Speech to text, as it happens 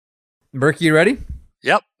Berkey, you ready?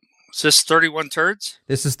 Yep. Is this 31 turds?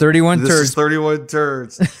 This is 31 This turds. is 31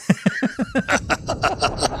 turds.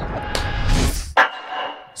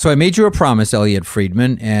 So I made you a promise, Elliot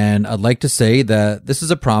Friedman, and I'd like to say that this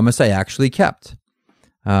is a promise I actually kept.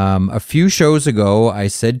 A few shows ago, I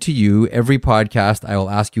said to you, every podcast, I will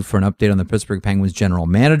ask you for an update on the Pittsburgh Penguins general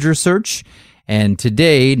manager search. And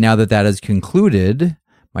today, now that that has concluded,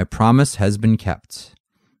 my promise has been kept.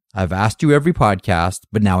 I've asked you every podcast,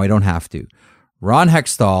 but now I don't have to. Ron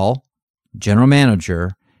Hextall, general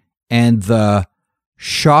manager, and the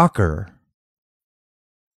shocker,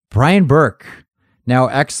 Brian Burke, now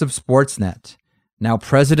ex of Sportsnet, now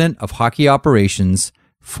president of hockey operations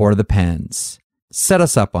for the Pens. Set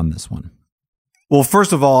us up on this one. Well,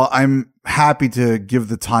 first of all, I'm happy to give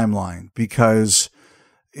the timeline because,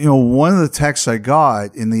 one of the texts I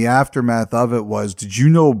got in the aftermath of it was, did you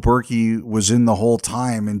know Berkey was in the whole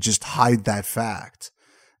time and just hide that fact?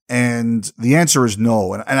 And the answer is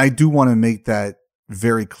no. And I do want to make that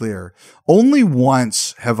very clear. Only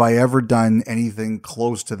once have I ever done anything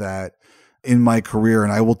close to that in my career,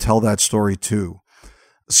 and I will tell that story too.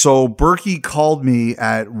 So Berkey called me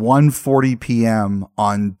at 1:40 p.m.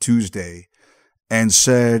 on Tuesday and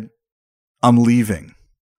said, I'm leaving.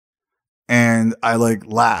 And I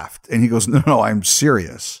laughed, and he goes, no, I'm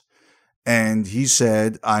serious. And he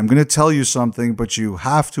said, I'm going to tell you something, but you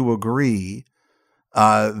have to agree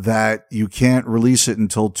that you can't release it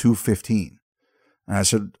until 2:15. And I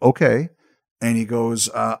said, okay. And he goes,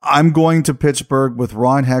 I'm going to Pittsburgh with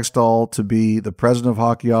Ron Hextall to be the president of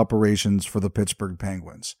hockey operations for the Pittsburgh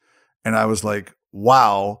Penguins. And I was like,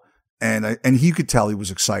 wow. And he could tell he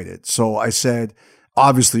was excited. So I said,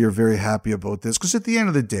 obviously you're very happy about this, because at the end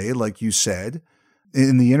of the day, like you said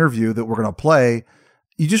in the interview that we're going to play,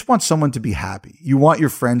 you just want someone to be happy. You want your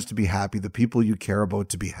friends to be happy, the people you care about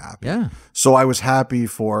to be happy. Yeah. So I was happy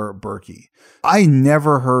for Berkey. I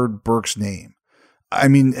never heard Burke's name. I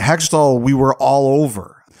mean, Hextall, we were all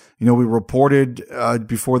over. We reported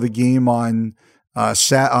before the game on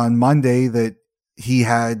Monday that he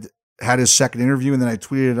had his second interview, and then I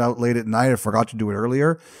tweeted it out late at night. I forgot to do it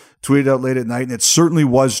earlier. Tweeted out late at night, and it certainly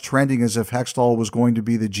was trending as if Hextall was going to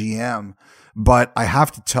be the GM. But I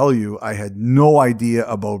have to tell you, I had no idea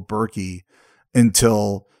about Berkey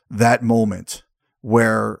until that moment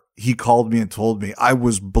where he called me and told me. I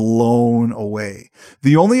was blown away.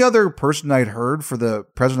 The only other person I'd heard for the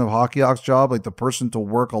president of Hockey Ops job, like the person to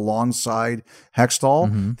work alongside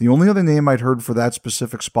Hextall, the only other name I'd heard for that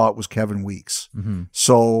specific spot was Kevin Weeks.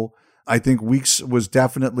 So I think Weeks was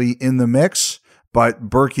definitely in the mix, but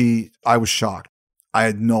Berkey, I was shocked. I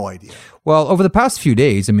had no idea. Well, over the past few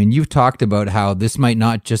days, you've talked about how this might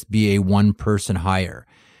not just be a one-person hire.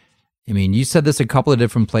 You said this a couple of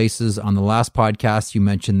different places. On the last podcast, you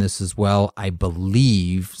mentioned this as well. I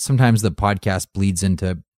believe sometimes the podcast bleeds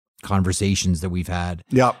into conversations that we've had.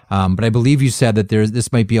 Yeah. But I believe you said that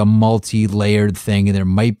this might be a multi-layered thing, and there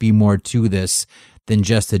might be more to this than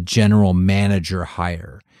just a general manager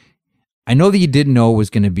hire. I know that you didn't know it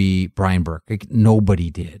was going to be Brian Burke.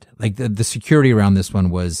 Nobody did. The security around this one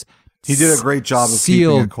was he did a great job of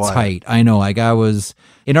sealed keeping it quiet. Tight. I know. I was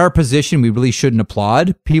in our position. We really shouldn't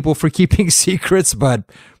applaud people for keeping secrets,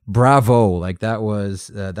 but bravo! That was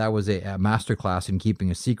a masterclass in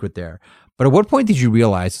keeping a secret there. But at what point did you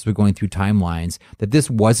realize, as we're going through timelines, that this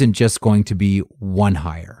wasn't just going to be one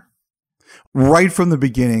hire? Right from the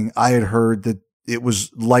beginning, I had heard that it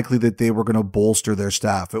was likely that they were going to bolster their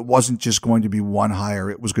staff. It wasn't just going to be one hire.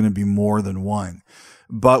 It was going to be more than one.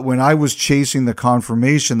 But when I was chasing the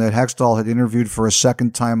confirmation that Hextall had interviewed for a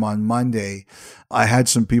second time on Monday, I had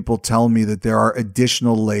some people tell me that there are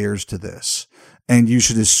additional layers to this, and you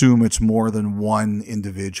should assume it's more than one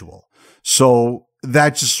individual. So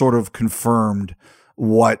that just sort of confirmed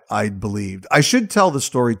what I'd believed. I should tell the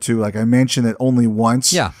story too. Like I mentioned that only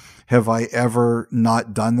once have I ever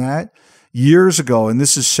not done that. Years ago, and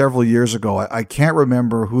this is several years ago, I can't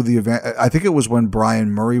remember who the event, I think it was when Brian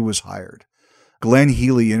Murray was hired. Glenn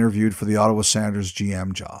Healy interviewed for the Ottawa Senators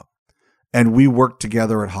GM job. And we worked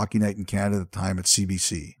together at Hockey Night in Canada at the time at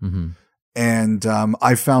CBC. And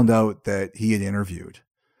I found out that he had interviewed,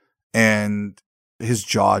 and his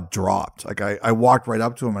jaw dropped. I walked right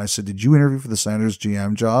up to him and I said, did you interview for the Senators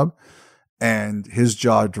GM job? And his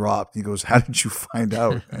jaw dropped. He goes, how did you find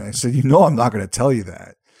out? And I said, I'm not going to tell you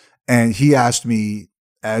that. And he asked me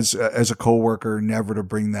as a coworker never to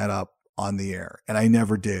bring that up on the air. And I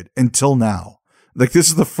never did until now. This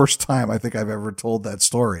is the first time I think I've ever told that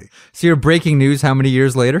story. So you're breaking news how many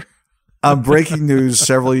years later? I'm breaking news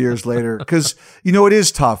several years later because, it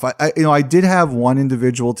is tough. I did have one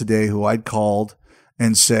individual today who I'd called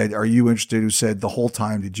and said, "Are you interested?" Who said, "The whole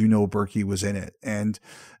time, did you know Berkey was in it?" And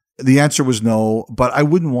the answer was no, but I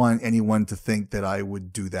wouldn't want anyone to think that I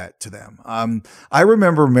would do that to them. I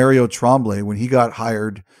remember Mario Tremblay, when he got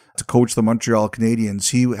hired to coach the Montreal Canadiens,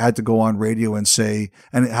 he had to go on radio and say,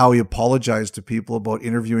 and how he apologized to people about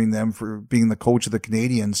interviewing them for being the coach of the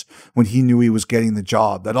Canadiens when he knew he was getting the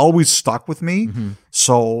job. That always stuck with me.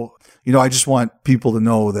 So, I just want people to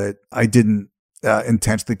know that I didn't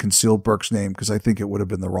intentionally conceal Burke's name, because I think it would have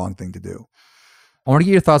been the wrong thing to do. I want to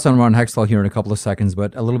get your thoughts on Ron Hextall here in a couple of seconds,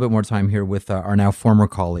 but a little bit more time here with our now former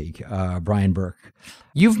colleague, Brian Burke.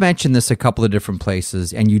 You've mentioned this a couple of different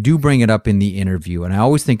places, and you do bring it up in the interview, and I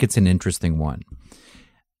always think it's an interesting one.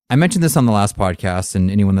 I mentioned this on the last podcast,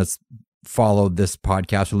 and anyone that's followed this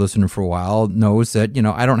podcast or listened for a while knows that,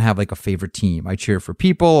 I don't have like a favorite team. I cheer for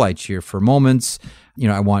people. I cheer for moments.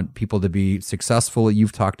 I want people to be successful.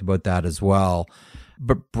 You've talked about that as well.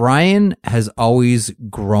 But Brian has always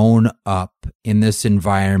grown up in this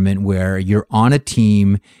environment where you're on a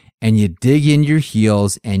team and you dig in your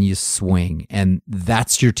heels and you swing, and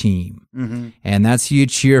that's your team. And that's who you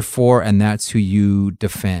cheer for, and that's who you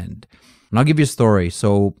defend. And I'll give you a story.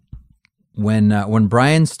 So when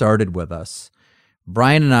Brian started with us,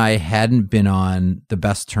 Brian and I hadn't been on the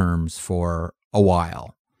best terms for a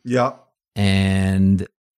while. Yeah. And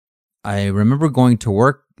I remember going to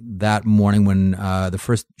work that morning when the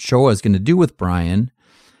first show I was going to do with Brian,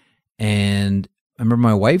 and I remember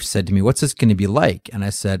my wife said to me, "What's this going to be like?" And I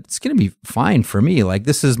said, "It's going to be fine for me. Like,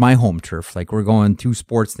 this is my home turf. Like, we're going to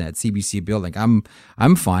Sportsnet, CBC building.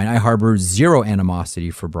 I'm fine. I harbor zero animosity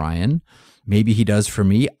for Brian. Maybe he does for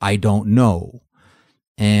me. I don't know."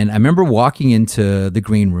 And I remember walking into the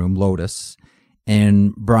green room, Lotus,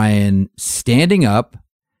 and Brian standing up,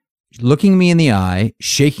 looking me in the eye,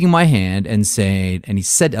 shaking my hand, and saying, and he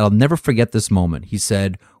said, I'll never forget this moment. He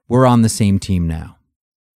said, "We're on the same team now.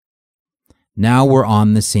 Now we're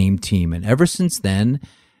on the same team." And ever since then,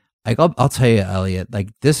 I'll tell you, Elliot, like,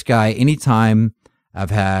 this guy, anytime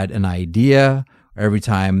I've had an idea, or every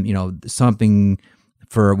time, something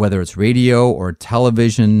for whether it's radio or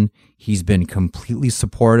television, he's been completely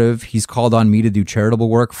supportive. He's called on me to do charitable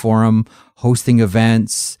work for him, hosting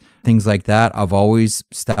events, things like that. I've always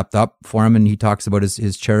stepped up for him, and he talks about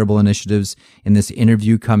his charitable initiatives in this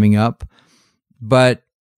interview coming up. But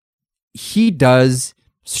he does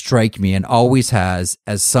strike me, and always has,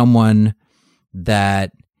 as someone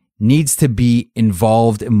that needs to be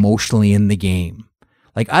involved emotionally in the game.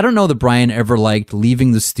 Like, I don't know that Brian ever liked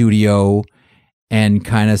leaving the studio and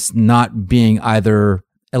kind of not being either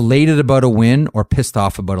elated about a win or pissed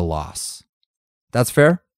off about a loss. That's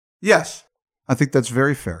fair? Yes, I think that's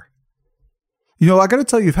very fair. I got to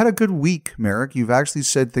tell you, you've had a good week, Merrick. You've actually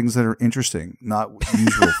said things that are interesting, not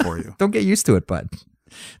usual for you. Don't get used to it, bud.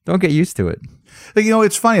 Don't get used to it. Like,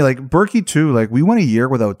 it's funny. Like, Berkey too. Like, we went a year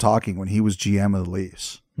without talking when he was GM of the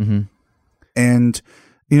Leafs, and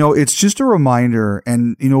it's just a reminder.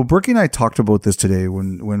 And Berkey and I talked about this today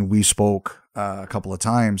when we spoke a couple of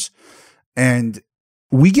times, and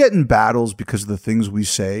we get in battles because of the things we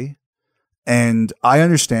say. And I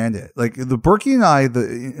understand it. Like, the Berkey and I,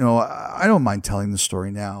 I don't mind telling the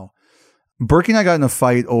story now. Berkey and I got in a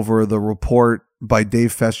fight over the report by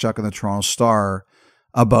Dave Feschuk in the Toronto Star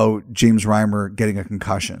about James Reimer getting a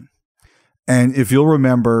concussion. And if you'll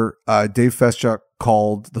remember, Dave Feschuk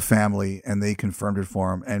called the family and they confirmed it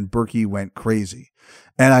for him, and Berkey went crazy.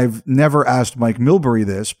 And I've never asked Mike Milbury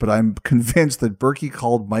this, but I'm convinced that Berkey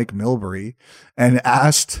called Mike Milbury and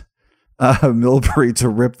asked Milbury to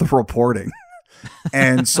rip the reporting.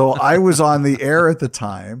 And so I was on the air at the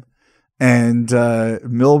time, and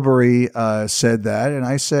Milbury said that,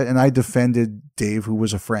 and I defended Dave, who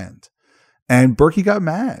was a friend, and Berkey got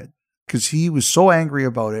mad because he was so angry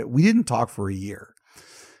about it. We didn't talk for a year.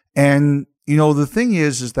 And the thing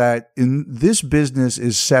is that in this business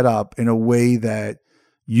is set up in a way that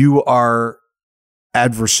you are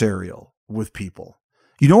adversarial with people.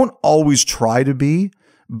 You don't always try to be,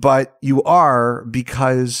 but you are,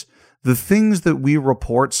 because the things that we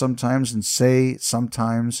report sometimes and say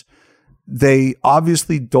sometimes, they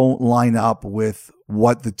obviously don't line up with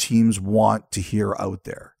what the teams want to hear out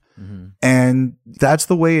there. And that's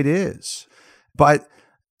the way it is. But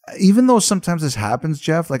even though sometimes this happens,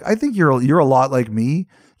 Jeff, like, I think you're a lot like me.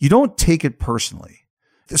 You don't take it personally.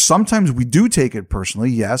 Sometimes we do take it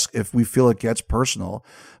personally, yes, if we feel it gets personal.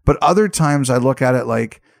 But other times I look at it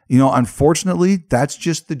like, unfortunately, that's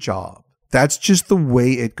just the job. That's just the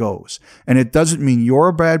way it goes. And it doesn't mean you're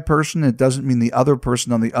a bad person. It doesn't mean the other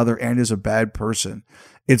person on the other end is a bad person.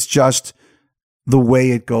 It's just the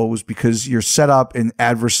way it goes because you're set up in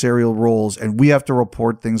adversarial roles and we have to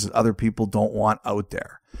report things that other people don't want out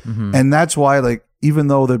there. Mm-hmm. And that's why, like, even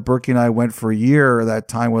though that Berkey and I went for a year that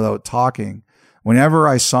time without talking, whenever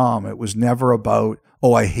I saw him, it was never about,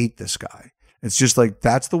 oh, I hate this guy. It's just like,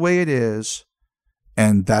 that's the way it is.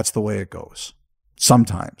 And that's the way it goes.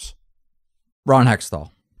 Sometimes. Ron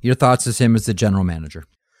Hextall, your thoughts as him as the general manager?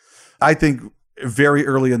 I think very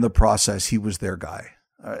early in the process, he was their guy,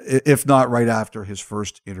 if not right after his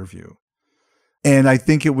first interview. And I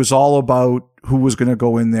think it was all about who was going to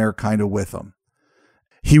go in there kind of with him.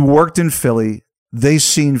 He worked in Philly. They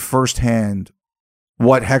seen firsthand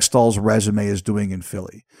what Hextall's resume is doing in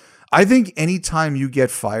Philly. I think anytime you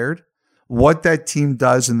get fired, what that team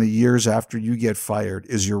does in the years after you get fired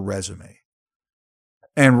is your resume.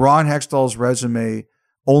 And Ron Hextall's resume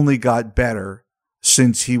only got better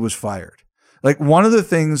since he was fired. Like, one of the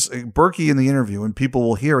things, Berkey in the interview, and people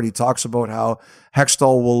will hear it, he talks about how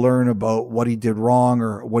Hextall will learn about what he did wrong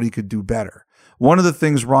or what he could do better. One of the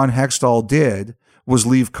things Ron Hextall did was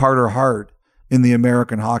leave Carter Hart in the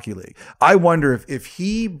American Hockey League. I wonder if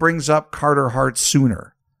he brings up Carter Hart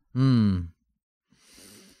sooner.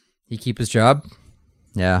 He keep his job?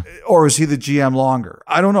 Yeah. Or is he the GM longer?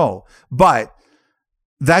 I don't know. But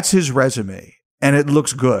that's his resume, and it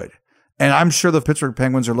looks good. And I'm sure the Pittsburgh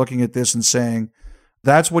Penguins are looking at this and saying,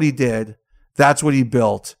 that's what he did. That's what he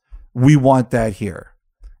built. We want that here.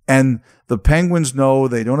 And the Penguins know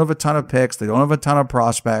they don't have a ton of picks. They don't have a ton of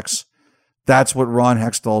prospects. That's what Ron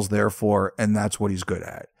Hextall's there for, and that's what he's good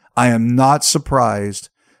at. I am not surprised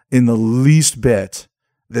in the least bit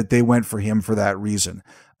that they went for him for that reason.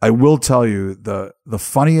 I will tell you, the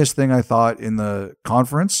funniest thing I thought in the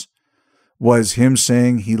conference was him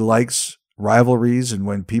saying he likes rivalries and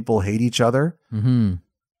when people hate each other. Mm-hmm.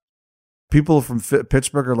 People from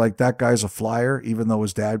Pittsburgh are like, that guy's a flyer, even though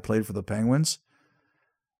his dad played for the Penguins.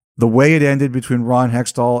 The way it ended between Ron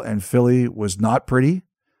Hextall and Philly was not pretty.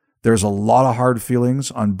 There's a lot of hard feelings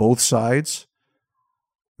on both sides.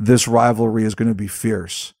 This rivalry is going to be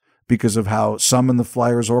fierce because of how some in the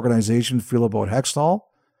Flyers organization feel about Hextall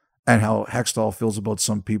and how Hextall feels about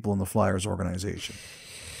some people in the Flyers organization.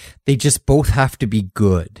 They just both have to be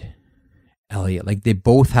good, Elliot. Like, they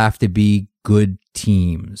both have to be good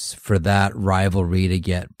teams for that rivalry to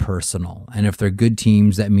get personal. And if they're good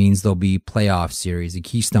teams, that means there'll be playoff series, a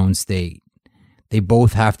Keystone State. They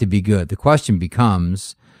both have to be good. The question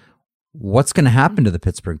becomes, what's going to happen to the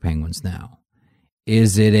Pittsburgh Penguins now?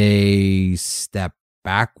 Is it a step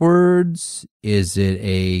backwards? Is it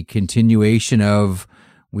a continuation of,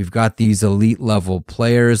 we've got these elite level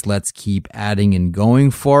players, let's keep adding and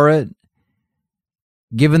going for it?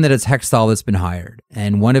 Given that it's Hextall that's been hired,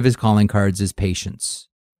 and one of his calling cards is patience,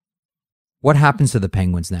 what happens to the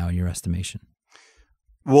Penguins now in your estimation?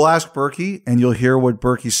 We'll ask Berkey, and you'll hear what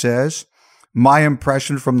Berkey says. My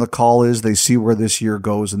impression from the call is they see where this year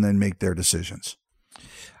goes and then make their decisions.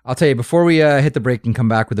 I'll tell you, before we hit the break and come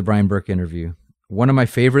back with the Brian Burke interview, one of my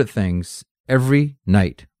favorite things every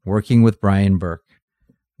night working with Brian Burke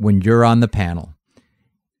when you're on the panel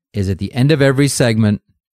is at the end of every segment,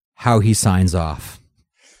 how he signs off.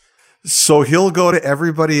 So he'll go to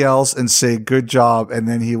everybody else and say, good job, and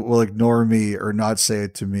then he will ignore me or not say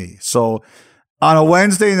it to me. So on a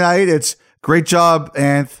Wednesday night, it's great job,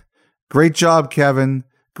 Anth. Great job, Kevin.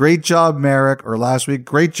 Great job, Merrick. Or last week,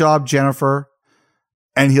 great job, Jennifer.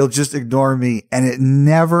 And he'll just ignore me. And it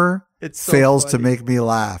never fails to make me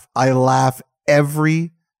laugh. I laugh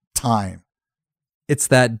every time. It's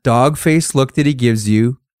that dog face look that he gives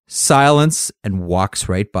you, silence, and walks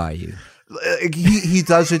right by you. He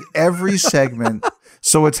does it every segment.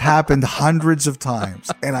 So it's happened hundreds of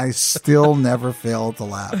times. And I still never fail to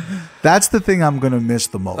laugh. That's the thing I'm going to miss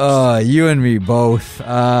the most. You and me both.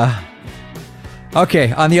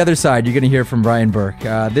 Okay, on the other side, you're going to hear from Brian Burke.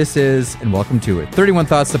 This is, and welcome to it, 31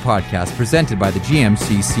 Thoughts, the podcast, presented by the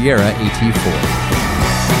GMC Sierra AT4.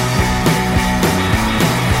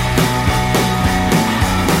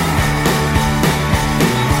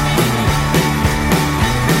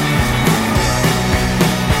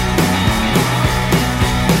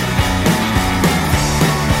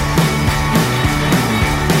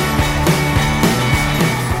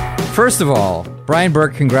 First of all, Brian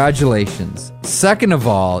Burke, congratulations. Second of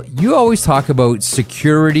all, you always talk about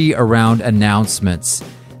security around announcements.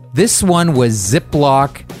 This one was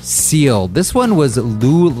Ziploc sealed. This one was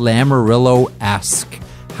Lou Lamoriello-esque.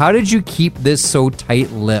 How did you keep this so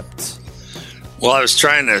tight-lipped? Well, I was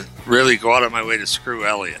trying to really go out of my way to screw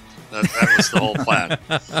Elliot. That was the whole plan.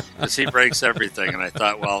 Because he breaks everything. And I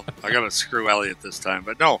thought, well, I got to screw Elliot this time.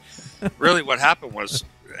 But no, really what happened was,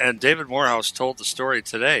 and David Morehouse told the story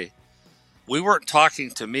today, we weren't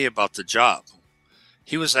talking to me about the job.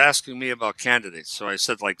 He was asking me about candidates. So I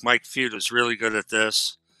said, like, Mike Feud is really good at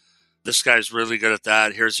this. This guy's really good at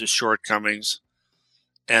that. Here's his shortcomings.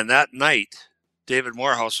 And that night, David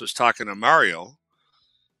Morehouse was talking to Mario.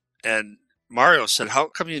 And Mario said, how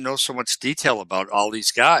come you know so much detail about all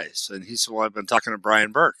these guys? And he said, well, I've been talking to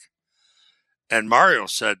Brian Burke. And Mario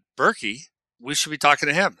said, Berkey, we should be talking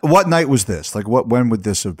to him. What night was this? Like, when would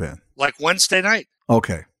this have been? Like Wednesday night.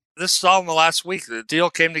 Okay. This is all in the last week. The deal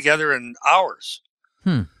came together in hours.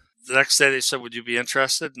 Hmm. The next day they said, would you be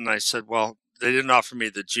interested? And I said, well, they didn't offer me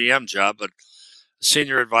the GM job, but the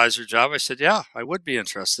senior advisor job. I said, yeah, I would be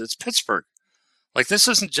interested. It's Pittsburgh. Like, this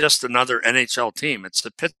isn't just another NHL team. It's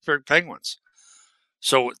the Pittsburgh Penguins.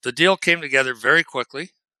 So the deal came together very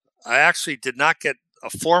quickly. I actually did not get a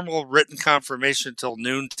formal written confirmation until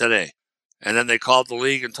noon today. And then they called the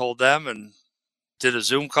league and told them, and did a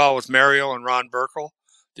Zoom call with Mario and Ron Burkle,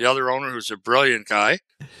 the other owner, who's a brilliant guy.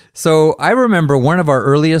 So I remember one of our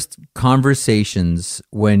earliest conversations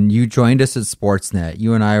when you joined us at Sportsnet.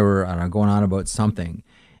 You and I were going on about something.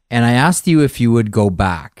 And I asked you if you would go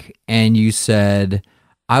back. And you said,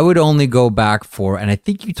 I would only go back for, and I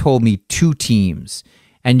think you told me 2 teams.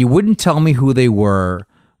 And you wouldn't tell me who they were,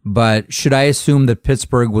 but should I assume that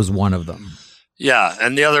Pittsburgh was one of them? Yeah,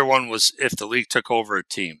 and the other one was if the league took over a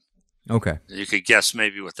team. Okay. You could guess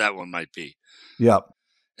maybe what that one might be. Yep.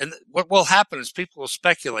 And what will happen is people will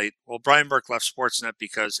speculate, well, Brian Burke left Sportsnet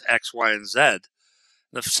because X, Y, and Z.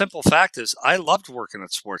 The simple fact is I loved working at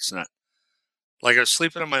Sportsnet. Like, I was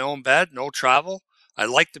sleeping in my own bed, no travel. I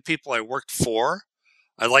liked the people I worked for.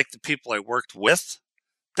 I liked the people I worked with.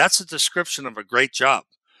 That's a description of a great job.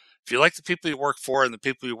 If you like the people you work for and the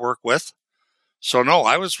people you work with. So, no,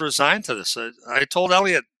 I was resigned to this. I told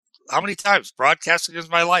Elliot how many times, broadcasting is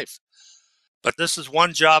my life. But this is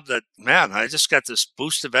one job that, man, I just got this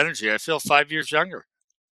boost of energy. I feel 5 years younger.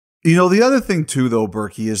 You know, the other thing too, though,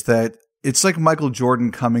 Berkey, is that it's like Michael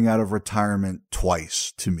Jordan coming out of retirement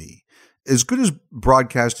twice to me. As good as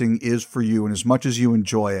broadcasting is for you and as much as you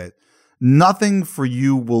enjoy it, nothing for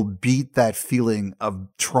you will beat that feeling of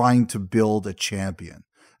trying to build a champion.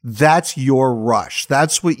 That's your rush.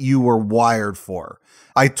 That's what you were wired for.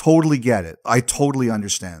 I totally get it. I totally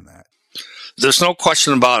understand that. There's no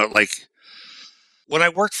question about it. Like, when I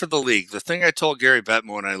worked for the league, the thing I told Gary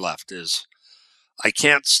Bettman when I left is I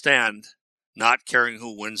can't stand not caring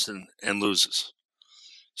who wins and loses.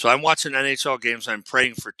 So I'm watching NHL games. I'm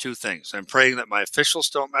praying for 2 things. I'm praying that my officials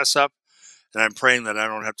don't mess up, and I'm praying that I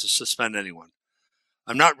don't have to suspend anyone.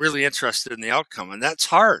 I'm not really interested in the outcome, and that's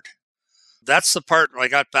hard. That's the part I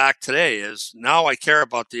got back today is now I care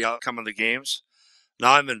about the outcome of the games.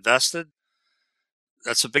 Now I'm invested.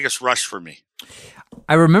 That's the biggest rush for me.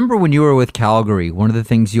 I remember when you were with Calgary, one of the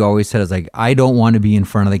things you always said is like, I don't want to be in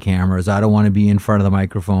front of the cameras. I don't want to be in front of the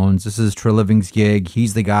microphones. This is Treliving's gig.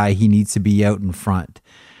 He's the guy. He needs to be out in front.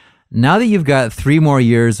 Now that you've got 3 more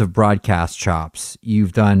years of broadcast chops,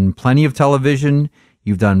 you've done plenty of television,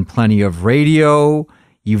 you've done plenty of radio,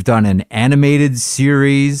 you've done an animated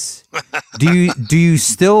series. Do you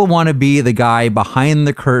still want to be the guy behind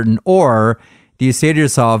the curtain, or do you say to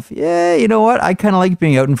yourself, yeah, you know what? I kind of like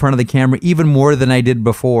being out in front of the camera even more than I did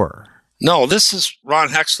before? No, this is Ron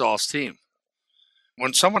Hextall's team.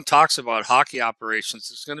 When someone talks about hockey operations,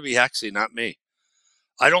 it's going to be Hexy, not me.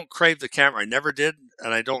 I don't crave the camera. I never did,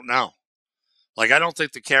 and I don't now. Like, I don't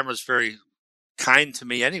think the camera's very kind to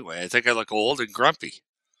me anyway. I think I look old and grumpy.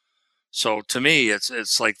 So to me,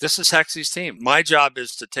 it's like, this is Hexy's team. My job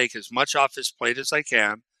is to take as much off his plate as I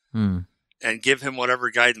can and give him whatever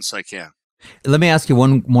guidance I can. Let me ask you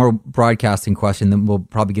one more broadcasting question, then we'll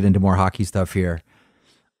probably get into more hockey stuff here.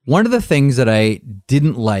 One of the things that I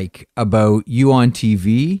didn't like about you on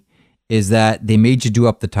TV is that they made you do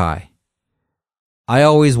up the tie. I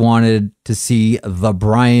always wanted to see the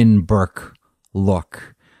Brian Burke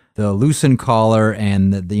look, the loosened collar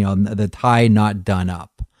and the tie not done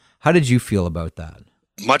up. How did you feel about that?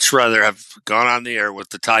 Much rather have gone on the air with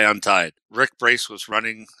the tie untied. Rick Brace was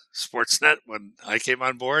running Sportsnet when I came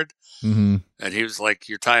on board, and he was like,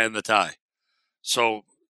 you're tying the tie. So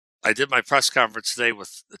I did my press conference today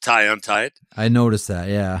with the tie untied. I noticed that,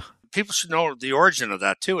 yeah. People should know the origin of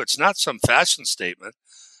that, too. It's not some fashion statement.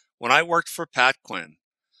 When I worked for Pat Quinn,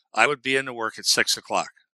 I would be into work at 6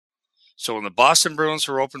 o'clock. So when the Boston Bruins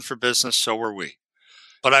were open for business, so were we.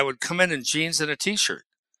 But I would come in jeans and a T-shirt.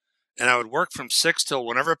 And I would work from 6 till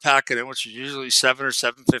whenever Pat got in, which was usually 7 or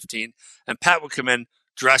 7:15. And Pat would come in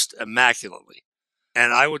dressed immaculately.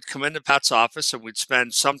 And I would come into Pat's office and we'd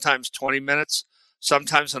spend sometimes 20 minutes,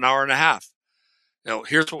 sometimes an hour and a half.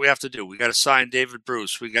 Here's what we have to do. We got to sign David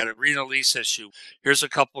Bruce. We got a Rena lease issue. Here's a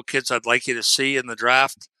couple of kids I'd like you to see in the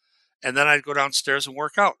draft. And then I'd go downstairs and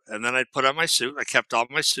work out. And then I'd put on my suit. I kept all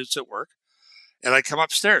my suits at work. And I'd come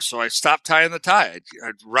upstairs. So I stopped tying the tie.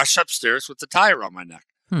 I'd rush upstairs with the tie around my neck.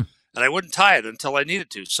 And I wouldn't tie it until I needed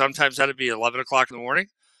to. Sometimes that'd be 11 o'clock in the morning.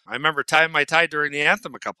 I remember tying my tie during the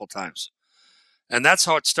anthem a couple of times. And that's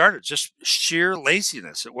how it started, just sheer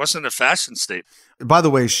laziness. It wasn't a fashion statement. By the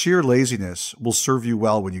way, sheer laziness will serve you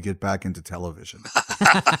well when you get back into television.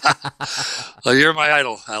 Well, you're my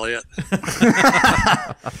idol, Elliot.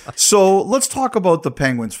 So let's talk about the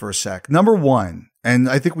Penguins for a sec. Number one, and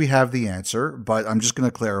I think we have the answer, but I'm just going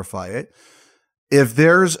to clarify it. If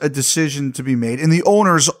there's a decision to be made, and the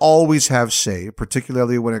owners always have say,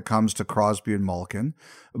 particularly when it comes to Crosby and Malkin,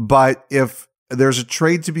 but if there's a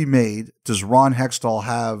trade to be made, does Ron Hextall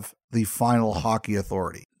have the final hockey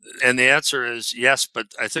authority? And the answer is yes, but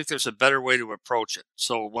I think there's a better way to approach it.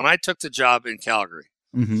 So when I took the job in Calgary,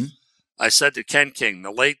 I said to Ken King,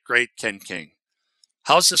 the late, great Ken King,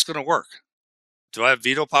 how's this going to work? Do I have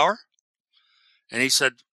veto power? And he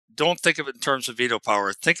said, don't think of it in terms of veto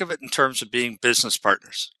power. Think of it in terms of being business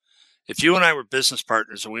partners. If you and I were business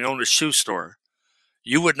partners and we owned a shoe store,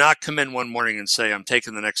 you would not come in one morning and say, I'm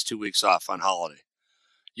taking the next 2 weeks off on holiday.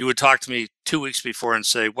 You would talk to me 2 weeks before and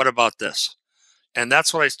say, what about this? And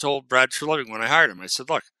that's what I told Brad Treliving when I hired him. I said,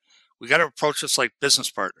 look, we got to approach this like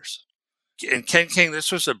business partners. And Ken King,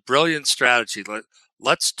 this was a brilliant strategy.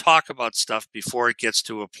 Let's talk about stuff before it gets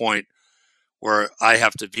to a point where I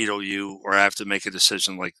have to veto you or I have to make a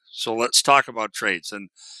decision. So let's talk about trades. And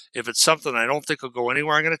if it's something I don't think will go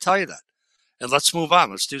anywhere, I'm going to tell you that. And let's move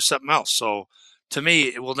on. Let's do something else. So to me,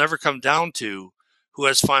 it will never come down to who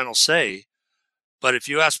has final say. But if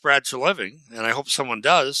you ask Brad Treliving, and I hope someone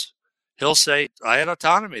does, he'll say, I had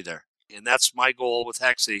autonomy there. And that's my goal with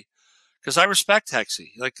Hexy, because I respect Hexy.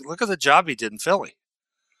 Look at the job he did in Philly.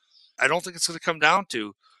 I don't think it's going to come down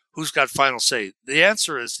to who's got final say. The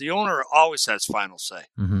answer is the owner always has final say.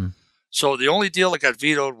 So the only deal that got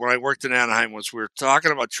vetoed when I worked in Anaheim was we were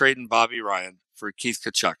talking about trading Bobby Ryan for Keith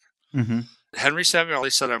Tkachuk. Henry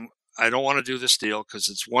Samueli said, I don't want to do this deal because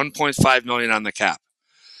it's $1.5 million on the cap.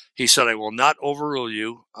 He said, I will not overrule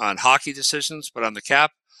you on hockey decisions, but on the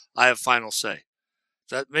cap, I have final say.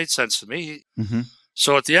 That made sense to me.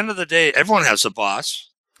 So at the end of the day, everyone has a boss.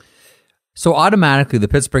 So automatically, the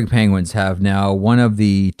Pittsburgh Penguins have now one of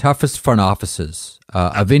the toughest front offices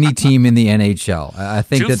of any team in the NHL. I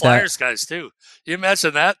think Two Flyers guys too. You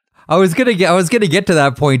imagine that? I was gonna get to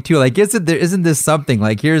that point too. Isn't this something?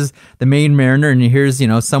 Here's the Maine Mariner, and here's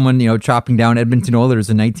someone chopping down Edmonton Oilers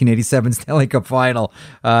in 1987 Stanley Cup Final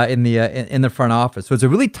in the front office. So it's a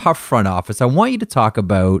really tough front office. I want you to talk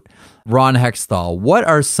about Ron Hextall. What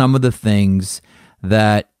are some of the things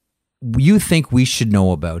that you think we should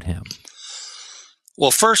know about him?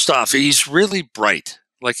 Well, first off, he's really bright.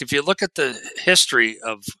 If you look at the history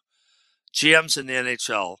of GMs in the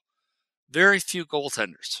NHL, very few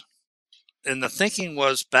goaltenders. And the thinking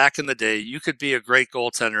was back in the day, you could be a great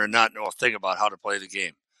goaltender and not know a thing about how to play the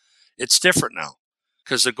game. It's different now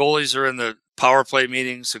because the goalies are in the power play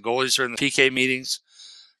meetings. The goalies are in the PK meetings.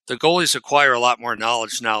 The goalies acquire a lot more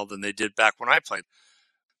knowledge now than they did back when I played.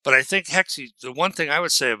 But I think Hexy, the one thing I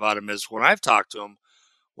would say about him is when I've talked to him,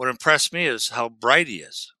 what impressed me is how bright he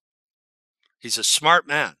is. He's a smart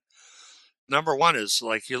man. Number one is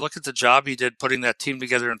you look at the job he did putting that team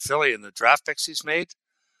together in Philly and the draft picks he's made.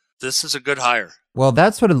 This is a good hire. Well,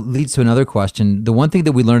 that's what leads to another question. The one thing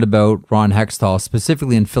that we learned about Ron Hextall,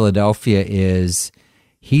 specifically in Philadelphia, is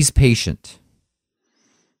he's patient.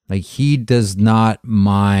 He does not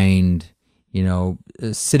mind,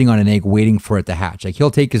 sitting on an egg waiting for it to hatch.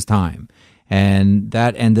 He'll take his time. And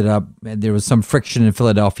that ended up, there was some friction in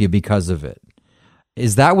Philadelphia because of it.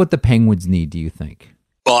 Is that what the Penguins need, do you think?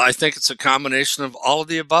 Well, I think it's a combination of all of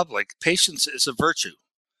the above. Patience is a virtue.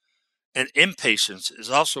 And impatience is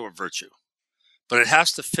also a virtue. But it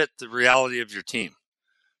has to fit the reality of your team.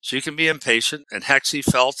 So you can be impatient, and Hexy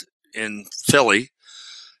felt in Philly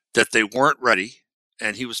that they weren't ready,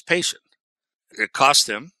 and he was patient. It cost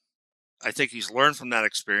him. I think he's learned from that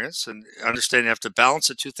experience and understand you have to balance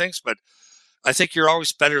the two things, but I think you're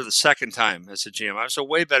always better the second time as a GM. I was a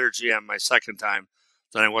way better GM my second time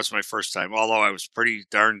than I was my first time, although I was pretty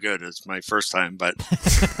darn good as my first time. But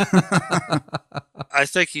I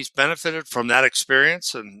think he's benefited from that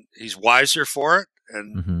experience, and he's wiser for it,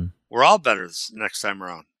 and we're all better this next time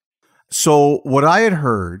around. So what I had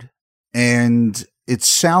heard, and it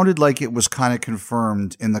sounded like it was kind of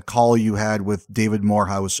confirmed in the call you had with David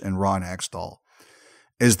Morehouse and Ron Hextall,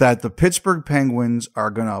 is that the Pittsburgh Penguins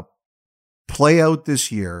are going to play out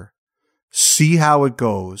this year see how it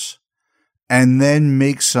goes, and then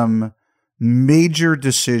make some major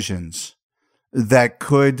decisions that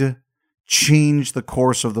could change the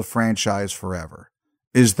course of the franchise forever.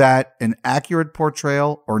 Is that an accurate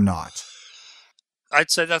portrayal or not? I'd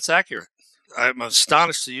say that's accurate. I'm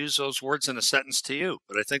astonished to use those words in a sentence to you,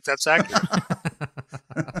 but I think that's accurate.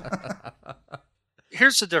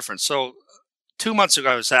 Here's the difference. So 2 months ago,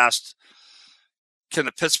 I was asked, can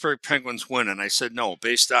the Pittsburgh Penguins win? And I said no,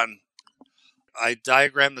 based on, I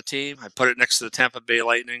diagrammed the team. I put it next to the Tampa Bay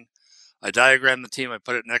Lightning. I diagrammed the team. I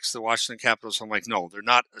put it next to the Washington Capitals. I'm like, no, they're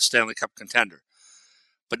not a Stanley Cup contender.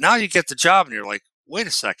 But now you get the job and you're like, wait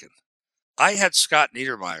a second. I had Scott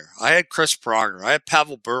Niedermayer. I had Chris Pronger. I had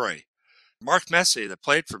Pavel Bure. Mark Messier that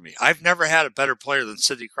played for me. I've never had a better player than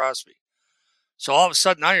Sidney Crosby. So all of a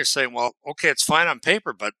sudden now you're saying, well, okay, it's fine on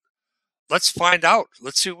paper, but let's find out.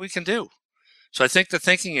 Let's see what we can do. So I think the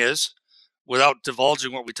thinking is, without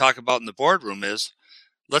divulging what we talk about in the boardroom, is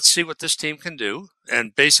let's see what this team can do.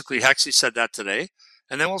 And basically Hexie said that today.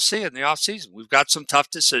 And then we'll see in the offseason. We've got some tough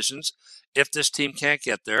decisions. If this team can't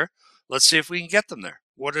get there, let's see if we can get them there.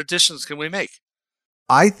 What additions can we make?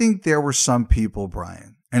 I think there were some people,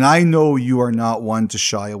 Brian, and I know you are not one to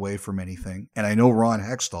shy away from anything, and I know Ron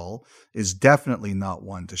Hextall is definitely not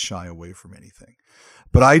one to shy away from anything.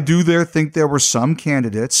 But I do think there were some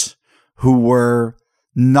candidates who were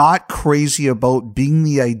not crazy about being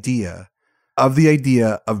the idea of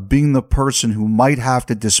being the person who might have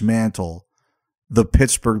to dismantle the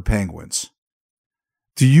Pittsburgh Penguins.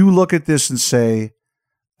 Do you look at this and say,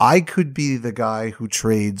 I could be the guy who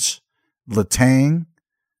trades Letang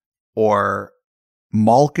or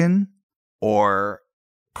Malkin or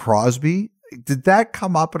Crosby? Did that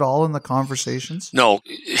come up at all in the conversations? No.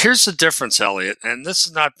 Here's the difference, Elliot, and this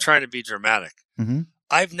is not trying to be dramatic. Mm-hmm.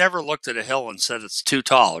 I've never looked at a hill and said it's too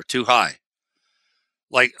tall or too high.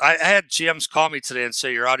 Like, I had GMs call me today and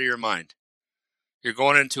say, you're out of your mind. You're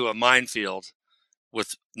going into a minefield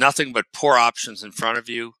with nothing but poor options in front of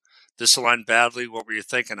you. This aligned badly. What were you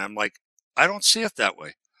thinking? I'm like, I don't see it that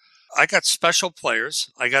way. I got special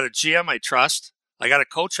players. I got a GM I trust. I got a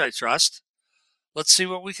coach I trust. Let's see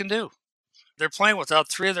what we can do. They're playing without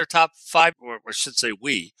three of their top five, or I should say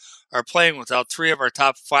we are playing without three of our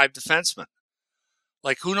top five defensemen.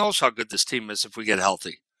 Like, who knows how good this team is if we get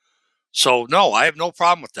healthy. So, no, I have no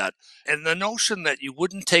problem with that. And the notion that you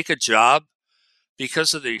wouldn't take a job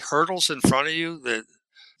because of the hurdles in front of you, the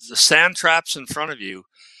sand traps in front of you,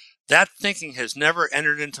 that thinking has never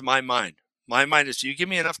entered into my mind. My mind is, you give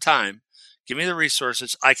me enough time, give me the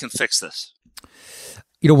resources, I can fix this.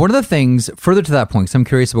 You know, one of the things, further to that point, because I'm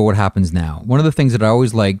curious about what happens now, one of the things that I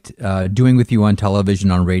always liked doing with you on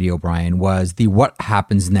television, on radio, Brian, was the what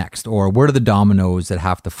happens next, or what are the dominoes that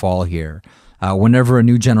have to fall here. Whenever a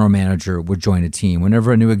new general manager would join a team,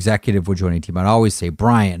 whenever a new executive would join a team, I'd always say,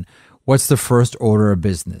 Brian, what's the first order of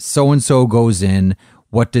business? So-and-so goes in,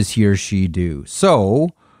 what does he or she do? So,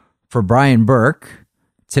 for Brian Burke,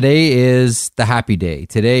 today is the happy day.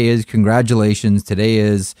 Today is congratulations. Today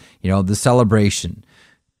is, the celebration.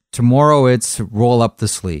 Tomorrow it's roll up the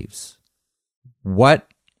sleeves.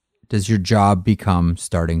 What does your job become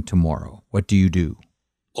starting tomorrow? What do you do?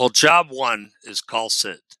 Well, job 1 is call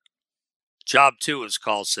Sid. Job 2 is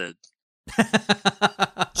call Sid.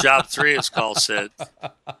 Job 3 is call Sid.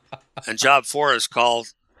 And job 4 is call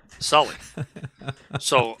Sully.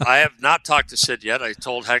 So I have not talked to Sid yet. I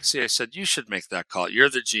told Hexie, I said, you should make that call. You're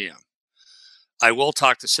the GM. I will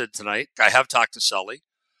talk to Sid tonight. I have talked to Sully.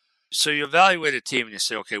 So you evaluate a team and you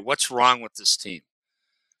say, okay, what's wrong with this team?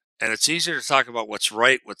 And it's easier to talk about what's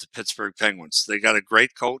right with the Pittsburgh Penguins. They got a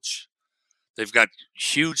great coach. They've got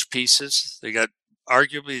huge pieces. They got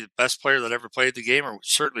arguably the best player that ever played the game, or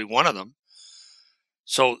certainly one of them.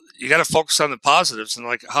 So you got to focus on the positives and,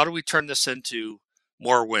 like, how do we turn this into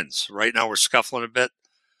more wins? Right now we're scuffling a bit.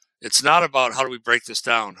 It's not about how do we break this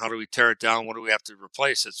down? How do we tear it down? What do we have to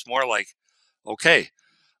replace? It's more like, okay,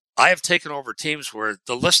 I have taken over teams where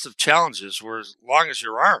the list of challenges were as long as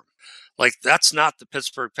your arm. Like, that's not the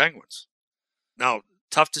Pittsburgh Penguins. Now,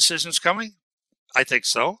 tough decisions coming? I think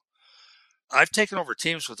so. I've taken over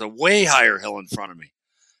teams with a way higher hill in front of me.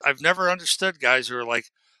 I've never understood guys who are like,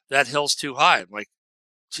 that hill's too high. I'm like,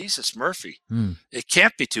 Jesus, Murphy, It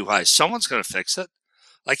can't be too high. Someone's going to fix it.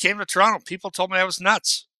 I came to Toronto. People told me I was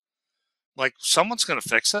nuts. Like, someone's going to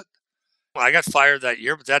fix it. I got fired that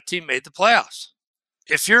year, but that team made the playoffs.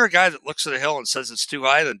 If you're a guy that looks at a hill and says it's too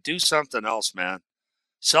high, then do something else, man.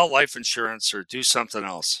 Sell life insurance or do something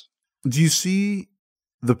else. Do you see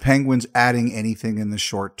the Penguins adding anything in the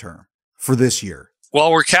short term for this year?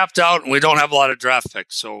 Well, we're capped out and we don't have a lot of draft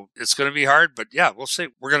picks, so it's going to be hard. But yeah, we'll see.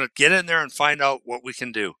 We're going to get in there and find out what we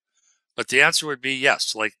can do. But the answer would be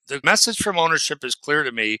yes. Like, the message from ownership is clear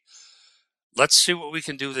to me. Let's see what we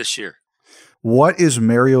can do this year. What is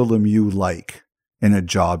Mario Lemieux like in a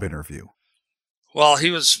job interview? Well,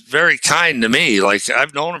 he was very kind to me. Like,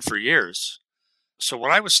 I've known him for years. So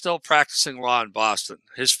when I was still practicing law in Boston,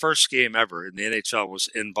 his first game ever in the NHL was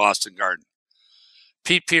in Boston Garden.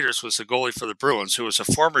 Pete Peters was the goalie for the Bruins, who was a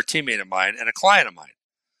former teammate of mine and a client of mine.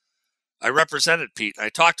 I represented Pete. I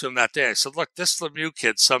talked to him that day. I said, look, this Lemieux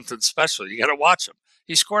kid's something special. You got to watch him.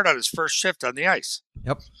 He scored on his first shift on the ice.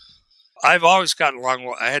 Yep. I've always gotten along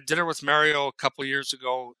well. I had dinner with Mario a couple years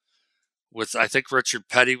ago with, I think Richard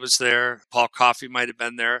Petty was there. Paul Coffey might have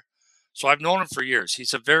been there. So I've known him for years.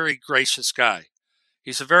 He's a very gracious guy.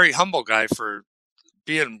 He's a very humble guy for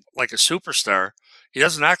being like a superstar. He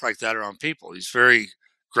doesn't act like that around people. He's very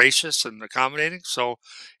gracious and accommodating. So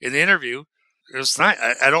in the interview, it was nice.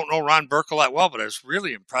 I don't know Ron Burkle that well, but I was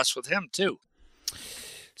really impressed with him too.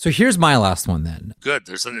 So here's my last one then. Good.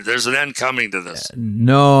 There's an end coming to this.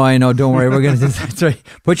 No, I know. Don't worry. We're going to sorry.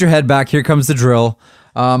 Put your head back. Here comes the drill.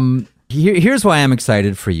 Here's why I'm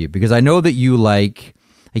excited for you, because I know that you like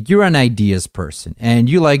you're an ideas person and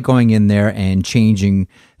you like going in there and changing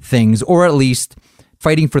things, or at least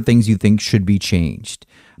fighting for things you think should be changed.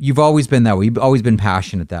 You've always been that way. You've always been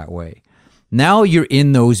passionate that way. Now you're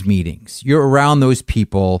in those meetings. You're around those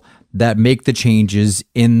people that make the changes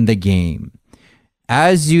in the game.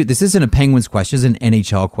 This isn't a Penguins question, it's an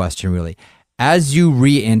NHL question, really. As you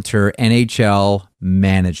re-enter NHL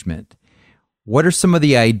management, what are some of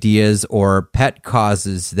the ideas or pet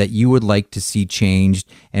causes that you would like to see changed,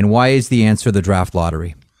 and why is the answer the draft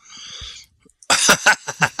lottery?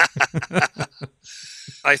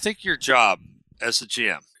 I think your job as a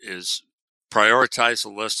GM is prioritize a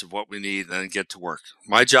list of what we need and then get to work.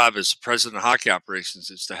 My job as president of hockey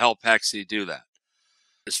operations is to help Hexie do that.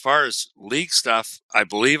 As far as league stuff, I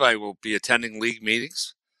believe I will be attending league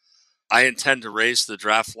meetings. I intend to raise the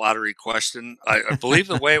draft lottery question. I believe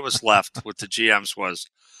the way it was left with the GMs was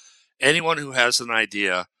anyone who has an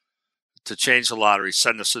idea to change the lottery,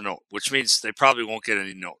 send us a note, which means they probably won't get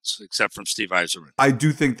any notes except from Steve Yzerman. I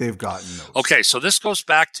do think they've gotten notes. Okay, so this goes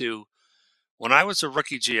back to when I was a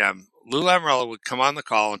rookie GM, Lou Lamoriello would come on the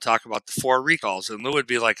call and talk about the 4 recalls, and Lou would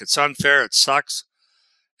be like, it's unfair, it sucks.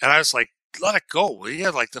 And I was like, let it go. We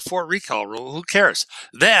had like the 4 recall rule. Who cares?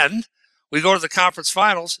 Then we go to the conference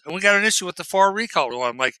finals, and we got an issue with the 4 recall rule.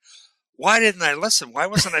 I'm like, why didn't I listen? Why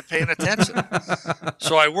wasn't I paying attention?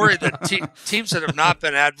 So I worry that teams that have not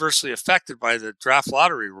been adversely affected by the draft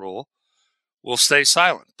lottery rule will stay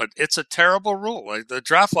silent. But it's a terrible rule. Like, the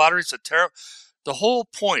draft lottery is a terrible. The whole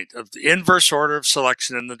point of the inverse order of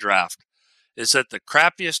selection in the draft is that the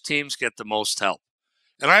crappiest teams get the most help.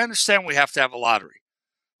 And I understand we have to have a lottery.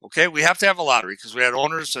 Okay, we have to have a lottery because we had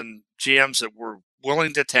owners and GMs that were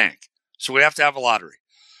willing to tank. So we have to have a lottery.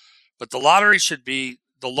 But the lottery should be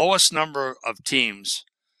the lowest number of teams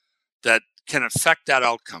that can affect that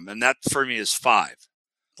outcome. And that for me is 5.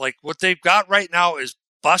 Like, what they've got right now is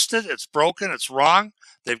busted. It's broken. It's wrong.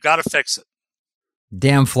 They've got to fix it.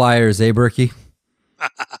 Damn Flyers, eh, Berkey?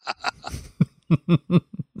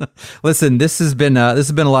 Listen, this has been a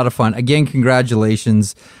lot of fun. Again,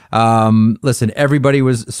 congratulations. Listen, everybody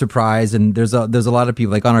was surprised, and there's a lot of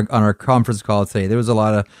people, like on our conference call today. There was a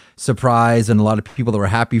lot of surprise and a lot of people that were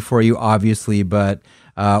happy for you, obviously, but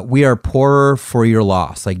we are poorer for your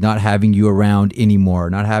loss, like not having you around anymore,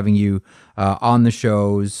 not having you on the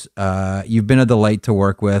shows. You've been a delight to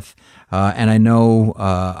work with, and I know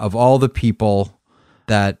of all the people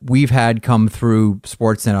that we've had come through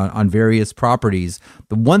Sportsnet on various properties,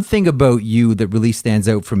 the one thing about you that really stands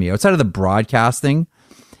out for me, outside of the broadcasting,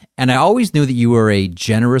 and I always knew that you were a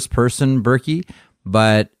generous person, Berkey,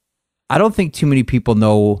 but I don't think too many people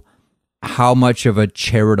know how much of a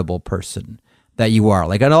charitable person that you are.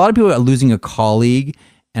 Like, and a lot of people are losing a colleague,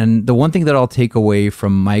 and the one thing that I'll take away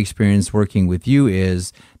from my experience working with you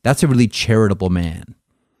is that's a really charitable man.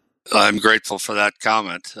 I'm grateful for that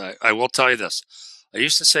comment. I will tell you this. I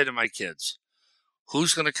used to say to my kids,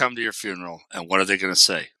 who's going to come to your funeral and what are they going to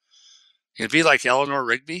say? It'd be like Eleanor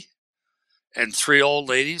Rigby and 3 old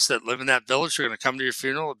ladies that live in that village are going to come to your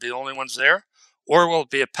funeral and be the only ones there? Or will it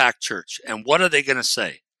be a packed church? And what are they going to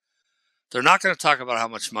say? They're not going to talk about how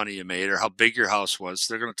much money you made or how big your house was.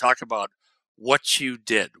 They're going to talk about what you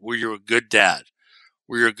did. Were you a good dad?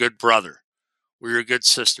 Were you a good brother? Were you a good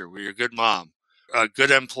sister? Were you a good mom? A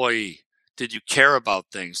good employee? Did you care about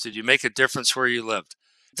things? Did you make a difference where you lived?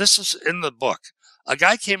 This is in the book. A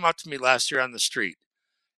guy came up to me last year on the street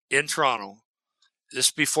in Toronto, this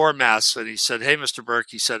before Mass, and he said, hey, Mr. Burke,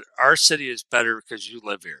 he said, our city is better because you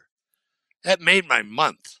live here. That made my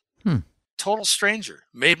month. total stranger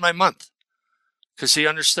made my month because he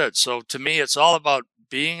understood. So to me, it's all about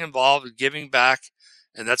being involved and giving back,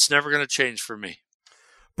 and that's never going to change for me.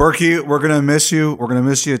 Berkey, we're going to miss you. We're going to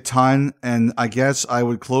miss you a ton. And I guess I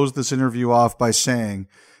would close this interview off by saying,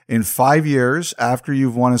 in 5 years, after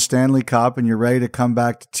you've won a Stanley Cup and you're ready to come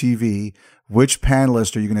back to TV, which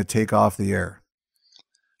panelist are you going to take off the air?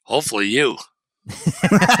 Hopefully you.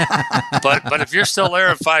 but if you're still there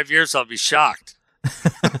in 5 years, I'll be shocked.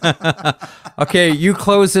 Okay, you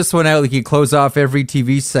close this one out like you close off every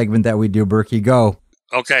TV segment that we do, Berkey. Go.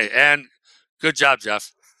 Okay, and good job,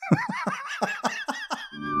 Jeff.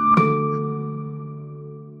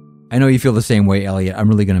 I know you feel the same way, Elliot. I'm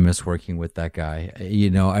really going to miss working with that guy.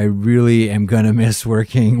 I really am going to miss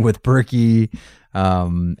working with Berkey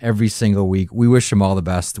every single week. We wish him all the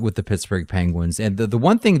best with the Pittsburgh Penguins. And the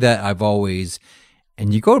one thing that I've always,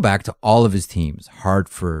 and you go back to all of his teams,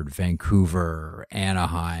 Hartford, Vancouver,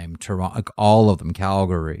 Anaheim, Toronto, like all of them,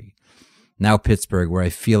 Calgary, now Pittsburgh, where I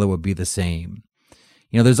feel it would be the same.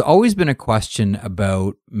 There's always been a question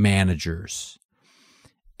about managers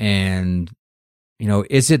and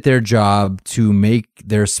is it their job to make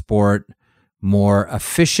their sport more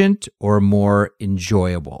efficient or more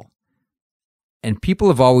enjoyable? And people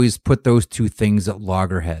have always put those two things at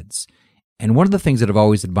loggerheads. And one of the things that I've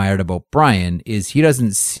always admired about Brian is he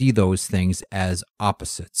doesn't see those things as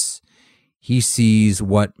opposites. He sees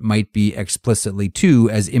what might be explicitly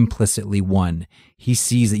two as implicitly one. He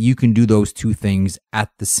sees that you can do those two things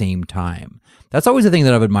at the same time. That's always the thing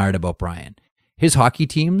that I've admired about Brian. His hockey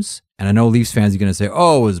teams, and I know Leafs fans are going to say,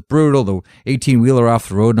 oh, it was brutal, the 18-wheeler off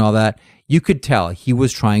the road and all that. You could tell he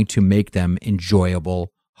was trying to make them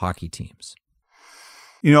enjoyable hockey teams.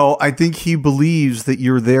 I think he believes that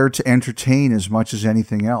you're there to entertain as much as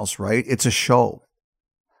anything else, right? It's a show.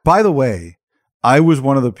 By the way, I was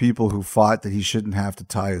one of the people who fought that he shouldn't have to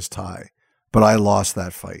tie his tie, but I lost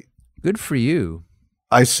that fight. Good for you.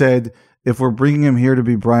 I said, if we're bringing him here to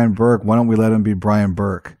be Brian Burke, why don't we let him be Brian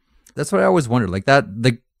Burke? That's what I always wondered. Like that,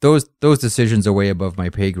 those decisions are way above my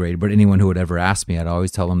pay grade. But anyone who would ever ask me, I'd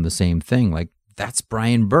always tell them the same thing. Like, that's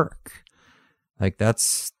Brian Burke. Like,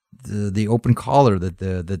 that's the open collar,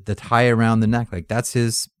 the tie around the neck. Like, that's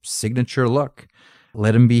his signature look.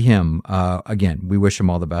 Let him be him. Again, we wish him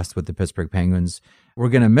all the best with the Pittsburgh Penguins. We're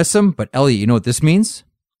gonna miss him, but Elliot, you know what this means?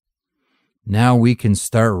 Now we can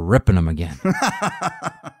start ripping him again.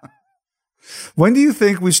 When do you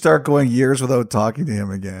think we start going years without talking to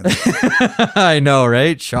him again? I know,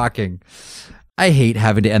 right? Shocking. I hate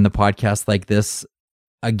having to end the podcast like this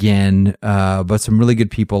again, but some really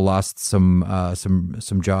good people lost some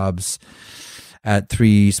jobs at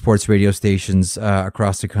 3 sports radio stations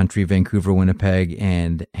across the country, Vancouver, Winnipeg,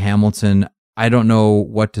 and Hamilton. I don't know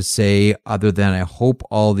what to say other than I hope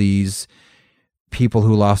all these people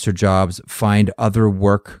who lost their jobs find other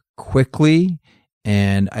work quickly.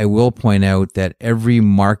 And I will point out that every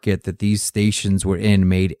market that these stations were in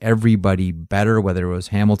made everybody better, whether it was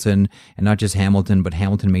Hamilton, and not just Hamilton, but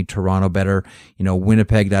Hamilton made Toronto better.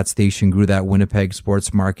 Winnipeg, that station grew that Winnipeg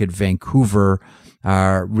sports market. Vancouver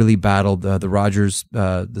really battled the Rogers,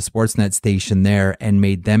 the Sportsnet station there, and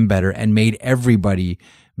made them better and made everybody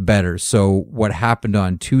better. So what happened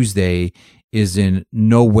on Tuesday is in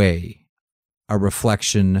no way a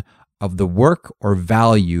reflection of the work or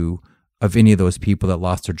value of any of those people that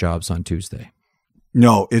lost their jobs on Tuesday.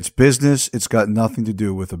 No, it's business. It's got nothing to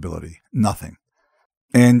do with ability. Nothing.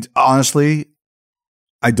 And honestly,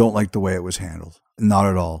 I don't like the way it was handled. Not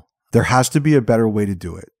at all. There has to be a better way to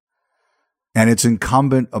do it. And it's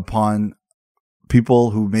incumbent upon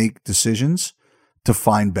people who make decisions to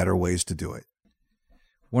find better ways to do it.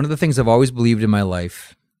 One of the things I've always believed in my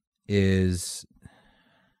life is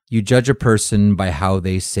you judge a person by how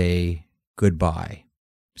they say goodbye.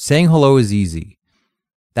 Saying hello is easy.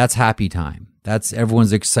 That's happy time. That's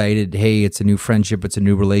everyone's excited. Hey, it's a new friendship. It's a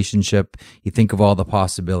new relationship. You think of all the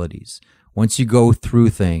possibilities. Once you go through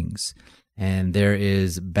things and there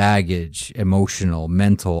is baggage, emotional,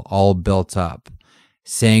 mental, all built up,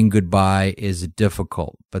 saying goodbye is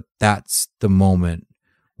difficult, but that's the moment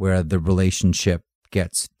where the relationship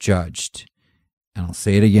gets judged. And I'll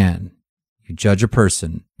say it again. You judge a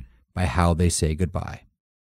person by how they say goodbye.